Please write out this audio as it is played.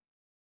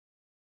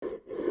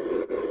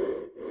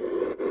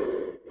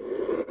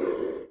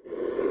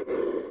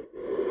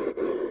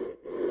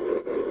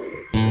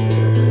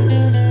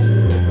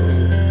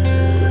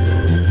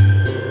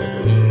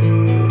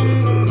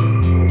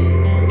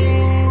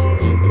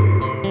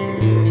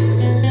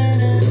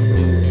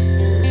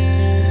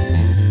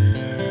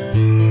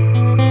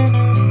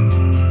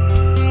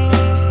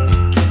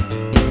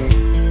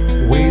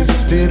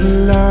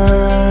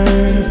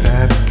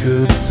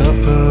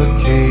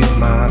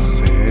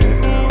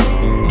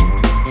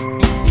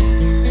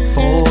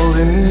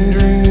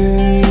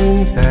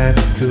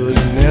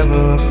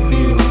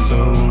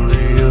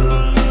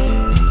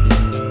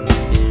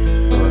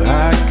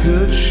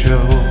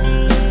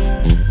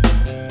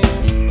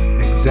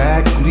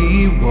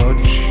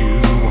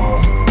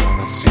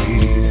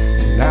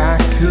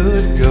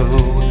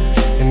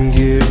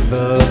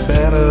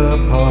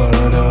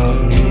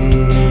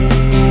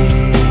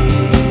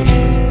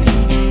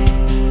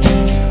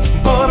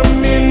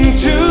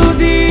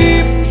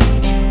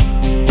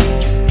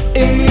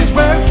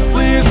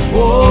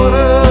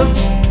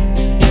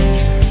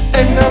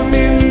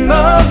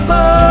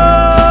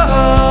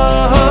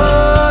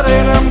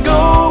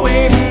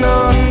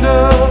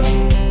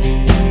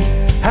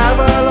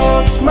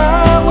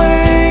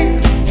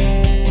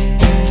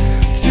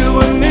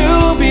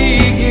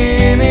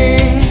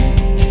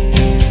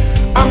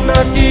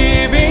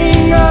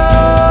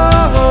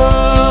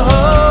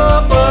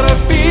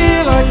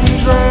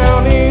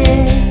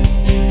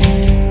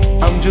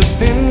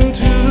in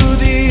too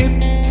deep.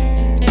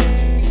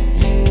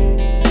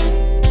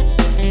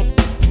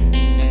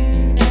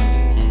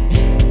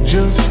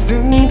 Just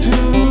in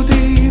too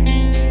deep.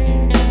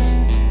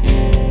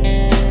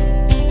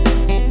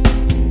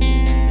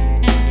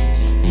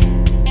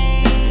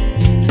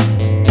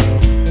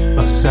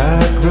 A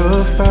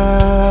sacrifice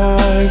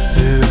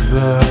is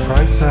the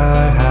price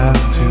I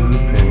have to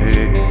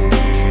pay.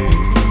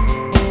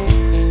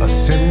 A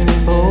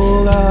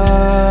simple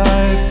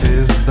life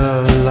is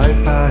the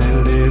life I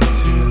live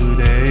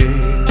today.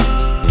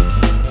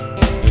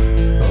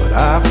 But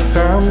I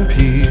found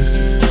peace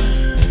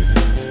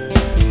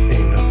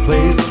in a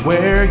place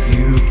where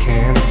you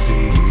can't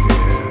see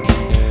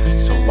it.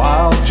 So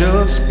I'll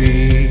just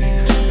be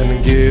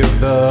and give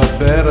the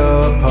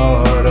better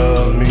part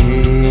of me.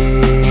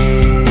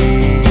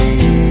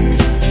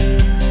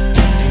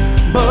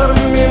 But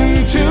I'm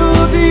in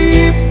too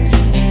deep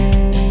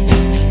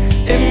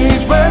in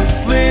these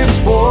restless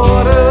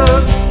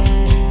waters,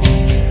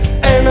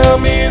 and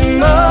I'm in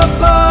the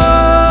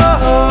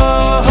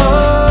flood,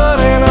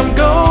 and I'm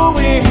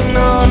going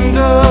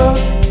under.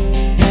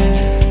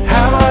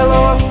 Have I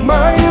lost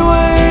my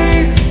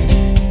way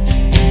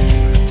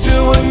to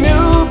a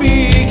new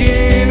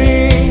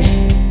beginning?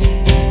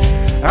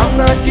 I'm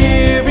not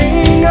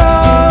giving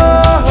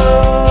up,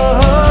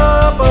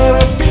 but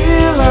I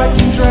feel like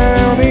I'm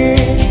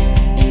drowning.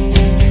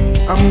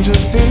 I'm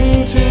just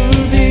in too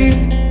deep.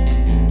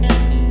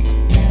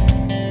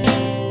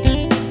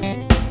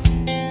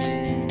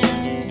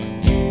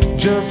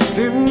 Just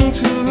in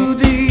too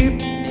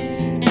deep.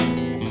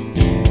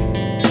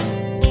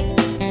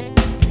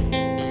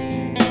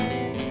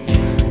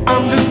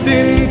 I'm just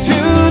in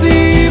too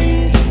deep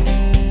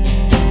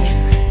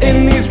in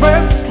these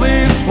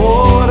restless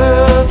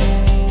waters,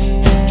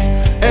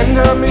 and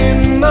I'm in